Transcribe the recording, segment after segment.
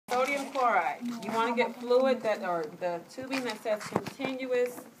sodium chloride. You want to get fluid that, or the tubing that says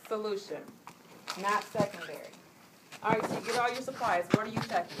continuous solution, not secondary. All right, so you get all your supplies. What are you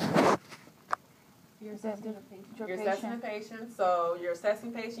checking? You're assessing the patient. You're assessing the patient. So you're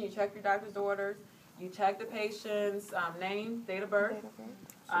assessing the patient. You check your doctor's orders. You check the patient's name, date of birth.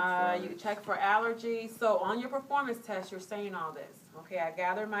 You check for allergies. So on your performance test, you're saying all this. Okay, I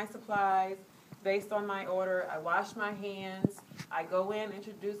gather my supplies based on my order. I wash my hands. I go in,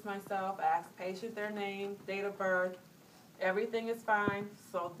 introduce myself, ask the patient their name, date of birth. Everything is fine.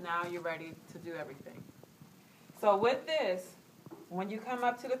 So now you're ready to do everything. So with this, when you come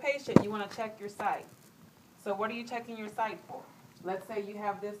up to the patient, you want to check your site. So what are you checking your site for? Let's say you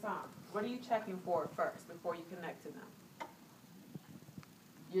have this on. What are you checking for first before you connect to them?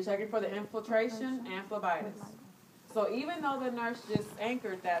 You're checking for the infiltration and phlebitis. So even though the nurse just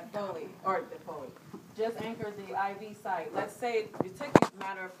anchored that Foley, just anchored the IV site, let's say it took you a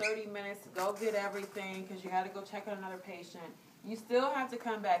matter of 30 minutes to go get everything because you had to go check on another patient, you still have to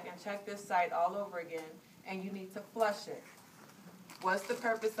come back and check this site all over again, and you need to flush it. What's the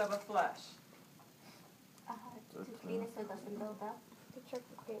purpose of a flush? To clean it so it doesn't build up. To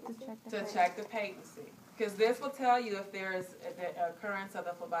check the patency. Because this will tell you if there is the occurrence of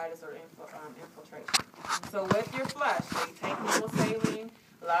the phlebitis or infiltration. So with your flush, so you take normal saline.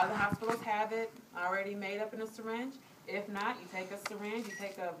 A lot of the hospitals have it already made up in a syringe. If not, you take a syringe, you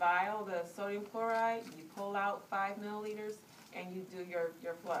take a vial, the sodium chloride, you pull out 5 milliliters, and you do your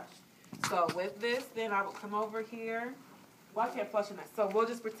flush. So with this, then I will come over here. Well, I can't flush in that. So we'll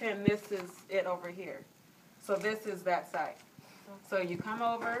just pretend this is it over here. So this is that site. So you come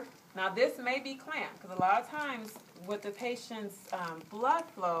over. Now this may be clamped because a lot of times with the patient's blood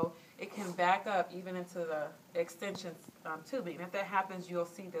flow, it can back up even into the extension tubing. If that happens, you'll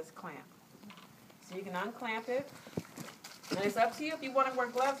see this clamp. So you can unclamp it. And it's up to you if you want to wear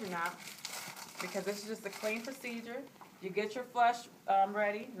gloves or not, because this is just a clean procedure. You get your flush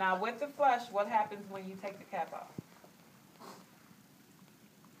ready. Now with the flush, what happens when you take the cap off?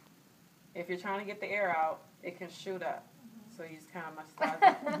 If you're trying to get the air out, it can shoot up. So you just kind of massage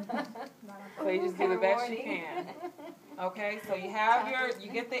it. So you just do the best you can. Okay, so you have you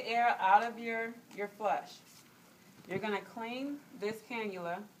get the air out of your flush. You're going to clean this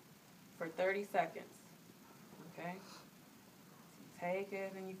cannula for 30 seconds. Okay? So you take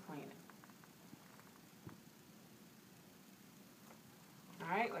it and you clean it. All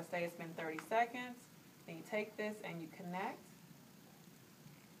right, let's say it's been 30 seconds. Then you take this and you connect.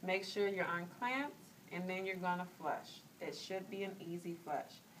 Make sure you're unclamped, and then you're going to flush. It should be an easy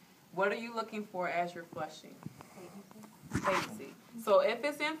flush. What are you looking for as you're flushing? Patency. So if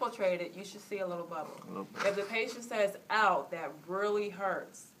it's infiltrated, you should see a little bubble. If the patient says, ow, that really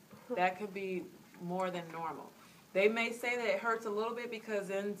hurts, that could be more than normal. They may say that it hurts a little bit because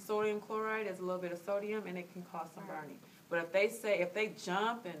in sodium chloride is a little bit of sodium and it can cause some burning. But if they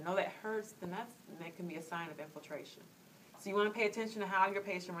jump and know that hurts, then that can be a sign of infiltration. So you want to pay attention to how your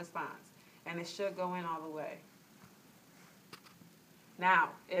patient responds. And it should go in all the way. Now,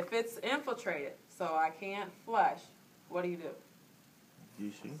 if it's infiltrated, so I can't flush, what do? You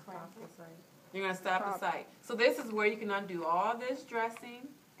see? You're going to stop the site. So this is where you can undo all this dressing,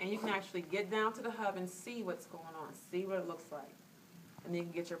 and you can actually get down to the hub and see what's going on, see what it looks like. And then you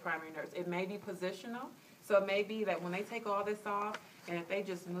can get your primary nurse. It may be positional, so it may be that when they take all this off, and if they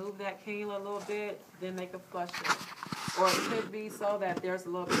just move that cannula a little bit, then they can flush it. Or it could be so that there's a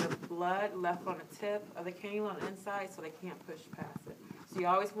little bit of blood left on the tip of the cannula on the inside, so they can't push past it. So you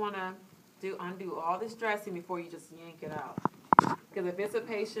always want to undo all this dressing before you just yank it out. Because if it's a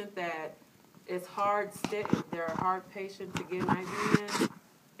patient that is they're a hard patient to get an IV in,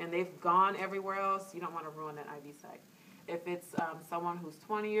 and they've gone everywhere else, you don't want to ruin that IV site. If it's someone who's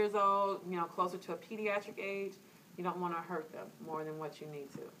 20 years old, closer to a pediatric age, you don't want to hurt them more than what you need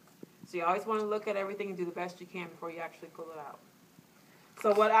to. So you always want to look at everything and do the best you can before you actually pull it out.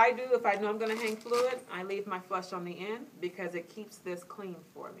 So what I do, if I know I'm going to hang fluid, I leave my flush on the end because it keeps this clean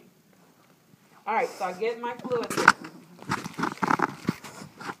for me. All right, so I get my fluid here.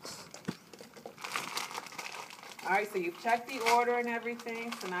 All right, so you've checked the order and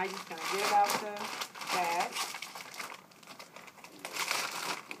everything, so now you're just going to get it out the bag.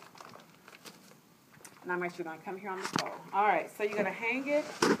 Now I'm actually going to come here on the pole. All right, so you're going to hang it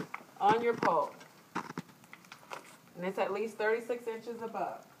on your pole. And it's at least 36 inches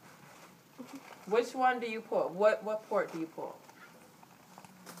above. Which one do you pull? What port do you pull?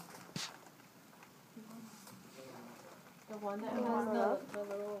 The one that has the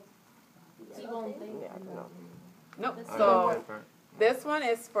little T-bone thing? Nope. So this one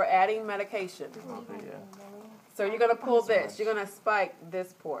is for adding medication. So you're going to pull this. You're going to spike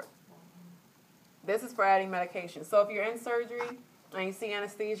this port. This is for adding medication. So if you're in surgery and you see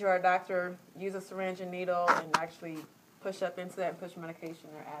anesthesia or a doctor use a syringe and needle and actually push up into that and push medication,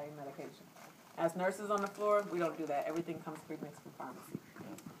 they're adding medication. As nurses on the floor, we don't do that. Everything comes pre-mixed from pharmacy.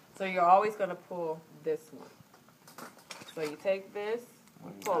 So you're always going to pull this one. So you take this,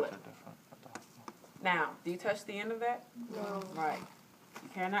 pull it. Now, do you touch the end of that? No. Right. You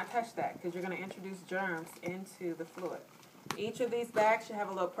cannot touch that because you're going to introduce germs into the fluid. Each of these bags should have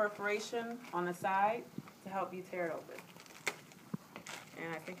a little perforation on the side to help you tear it open.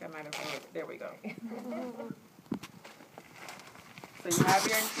 And I think I might have heard it. There we go. So you have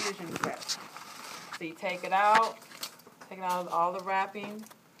your infusion set. So you take it out of all the wrapping,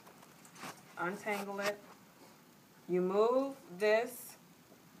 untangle it. You move this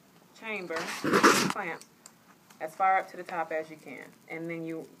chamber, clamp, as far up to the top as you can, and then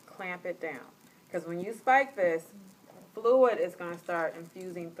you clamp it down. Because when you spike this, fluid is going to start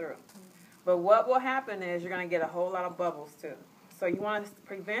infusing through. But what will happen is you're going to get a whole lot of bubbles too. So you want to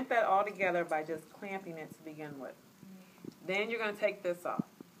prevent that altogether by just clamping it to begin with. Then you're going to take this off.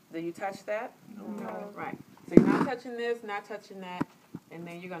 Do you touch that? No. Right. So you're not touching this, not touching that, and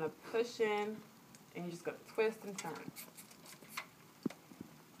then you're going to push in, and you're just going to twist and turn.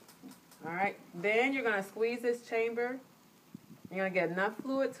 All right. Then you're going to squeeze this chamber. You're going to get enough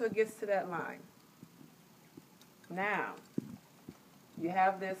fluid till it gets to that line. Now, you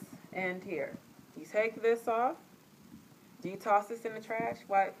have this end here. You take this off. Do you toss this in the trash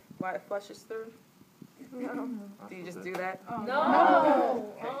while it flushes through? No. Do you just do that? Oh,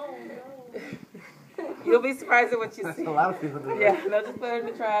 no. Oh, no. You'll be surprised at what you see. A lot of people do that. Yeah, they'll just put it in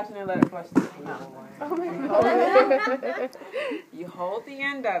the trash and then let it flush through. No. Oh, my God. You hold the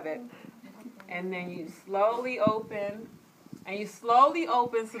end of it, and then you slowly open. And you slowly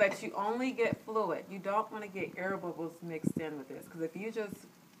open so that you only get fluid. You don't want to get air bubbles mixed in with this. Because if you just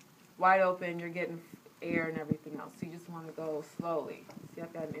wide open, you're getting air and everything else. So you just want to go slowly. See,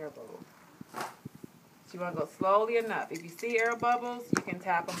 I've got an air bubble. So you want to go slowly enough. If you see air bubbles, you can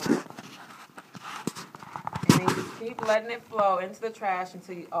tap them out. And then you just keep letting it flow into the trash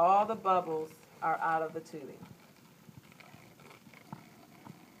until all the bubbles are out of the tubing.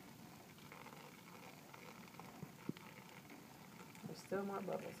 Still more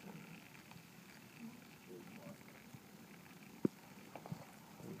bubbles.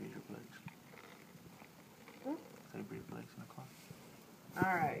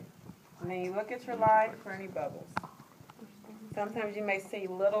 All right. And then you look at your line for any bubbles. Sometimes you may see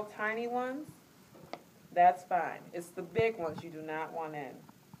little tiny ones. That's fine. It's the big ones you do not want in.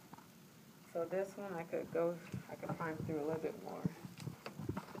 So this one I could climb through a little bit more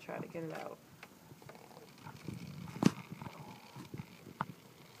to try to get it out.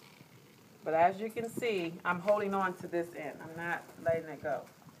 But as you can see, I'm holding on to this end. I'm not letting it go.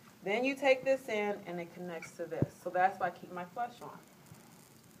 Then you take this in and it connects to this. So that's why I keep my flush on.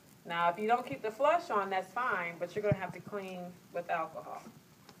 Now, if you don't keep the flush on, that's fine, but you're going to have to clean with alcohol.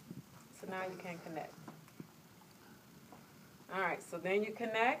 So now you can connect. All right, so then you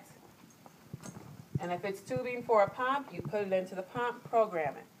connect. And if it's tubing for a pump, you put it into the pump,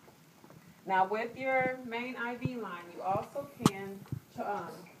 program it. Now, with your main IV line, you also can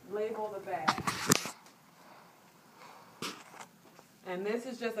label the bag. And this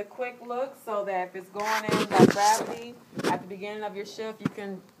is just a quick look so that if it's going in by gravity, at the beginning of your shift, you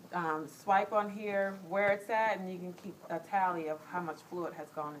can swipe on here where it's at, and you can keep a tally of how much fluid has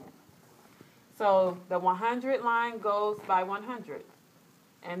gone in. So the 100 line goes by 100,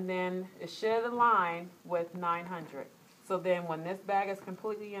 and then it should align with 900. So then when this bag is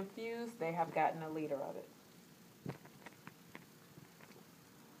completely infused, they have gotten a liter of it.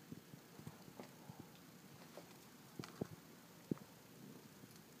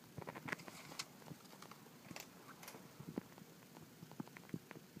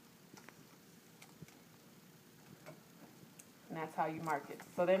 And that's how you mark it.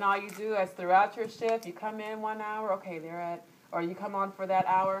 So then all you do is throughout your shift, you come in 1 hour, okay, they're at, or you come on for that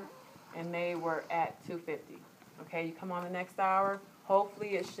hour, and they were at 250. Okay, you come on the next hour,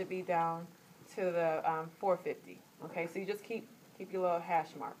 hopefully it should be down to the 450. Okay, so you just keep your little hash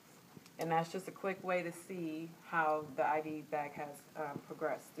marks. And that's just a quick way to see how the IV bag has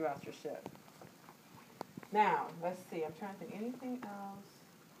progressed throughout your shift. Now, let's see, I'm trying to think anything else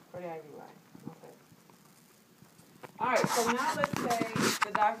for the IV line. Okay. All right, so now let's say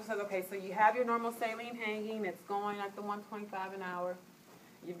the doctor says, okay, so you have your normal saline hanging, it's going at the 125 an hour.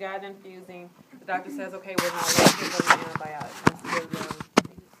 You've got it infusing. The doctor says, okay, we're not going to give them an antibiotic.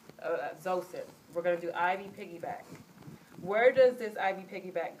 Zosyn. We're going to do IV Piggyback. Where does this IV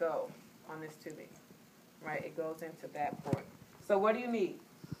Piggyback go on this tubing? Right, it goes into that port. So what do you need?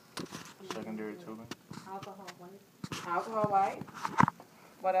 Secondary tubing. Alcohol white. Alcohol white.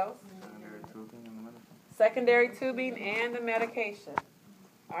 What else? Secondary tubing and the medicine. Secondary tubing and the medication.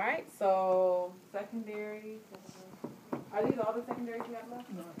 All right, so secondary. Are these all the secondaries you have left?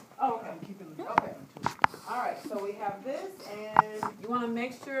 No. Oh, okay. I'm keeping Okay. All right, so we have this, and you want to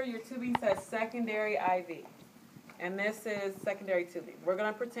make sure your tubing says secondary IV. And this is secondary tubing. We're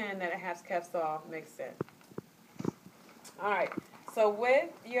going to pretend that it has Kevsol mixed in. All right, so with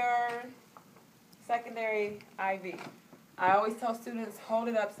your secondary IV, I always tell students, hold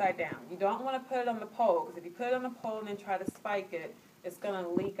it upside down. You don't want to put it on the pole, because if you put it on the pole and then try to spike it, it's going to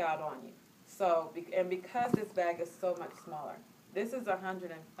leak out on you. So, and because this bag is so much smaller, this is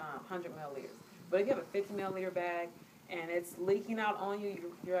 100 milliliters. But if you have a 50 milliliter bag and it's leaking out on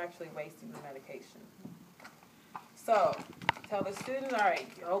you, you're actually wasting the medication. So, tell the student, all right,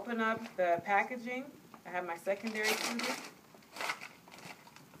 open up the packaging. I have my secondary tubing.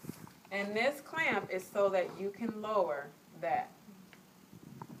 And this clamp is so that you can lower that.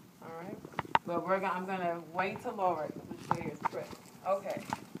 All right? But I'm going to wait to lower it. Let me show you a trick. Okay.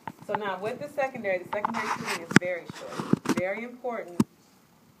 So now with the secondary tubing is very short. Very important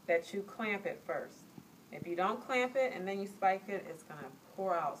that you clamp it first. If you don't clamp it and then you spike it, it's going to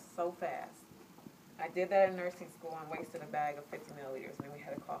pour out so fast. I did that in nursing school and wasted a bag of 50 milliliters, and then we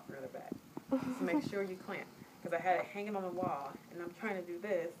had to call for another bag. So make sure you clamp. Because I had it hanging on the wall, and I'm trying to do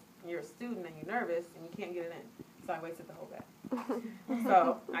this, and you're a student and you're nervous, and you can't get it in. So I wasted the whole bag.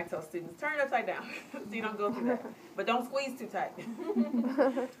 So I tell students, turn it upside down so you don't go through that. But don't squeeze too tight.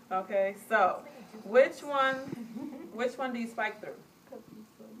 Okay, so which one do you spike through?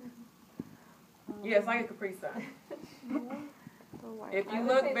 Yeah, it's like a Capri Sun. If you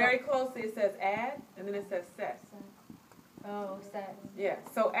look very closely, it says add, and then it says set. Oh, set. Yeah,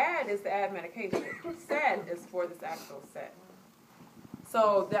 so add is to add medication. Set is for this actual set.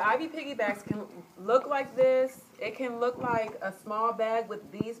 So the IV piggybacks can look like this. It can look like a small bag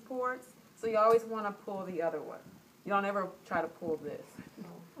with these ports. So you always want to pull the other one. You don't ever try to pull this.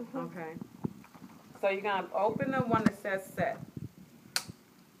 Okay? So you're going to open the one that says set.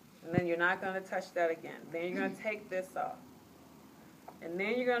 And then you're not going to touch that again. Then you're going to take this off. And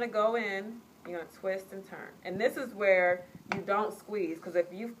then you're going to go in, you're going to twist and turn. And this is where you don't squeeze, because if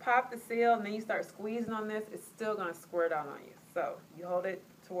you pop the seal and then you start squeezing on this, it's still going to squirt out on you. So you hold it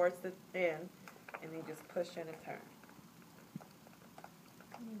towards the end, and then just push in and turn.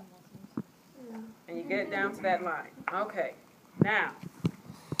 And you get it down to that line. Okay, now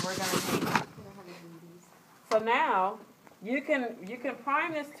we're going to hang. So now you can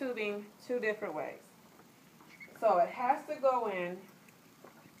prime this tubing two different ways. So it has to go in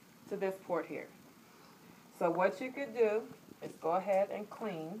to this port here. So what you could do is go ahead and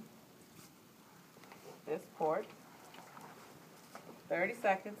clean this port. 30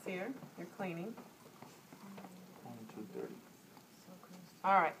 seconds here. You're cleaning. 2:30.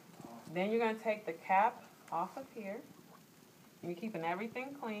 All right. Then you're going to take the cap off of here. You're keeping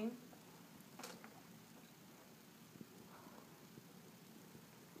everything clean.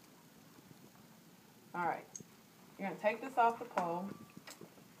 All right. You're going to take this off the pole.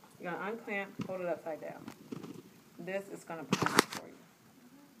 You're going to unclamp, hold it upside down. This is going to prime it for you.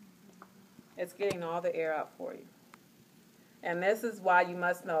 It's getting all the air out for you. And this is why you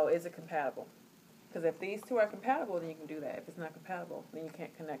must know, is it compatible? Because if these two are compatible, then you can do that. If it's not compatible, then you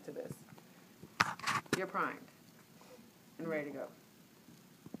can't connect to this. You're primed and ready to go.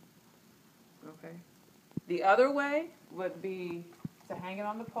 Okay. The other way would be to hang it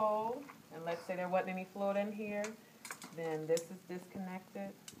on the pole, and let's say there wasn't any fluid in here, then this is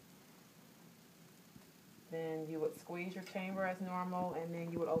disconnected. Then you would squeeze your chamber as normal, and then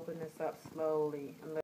you would open this up slowly and let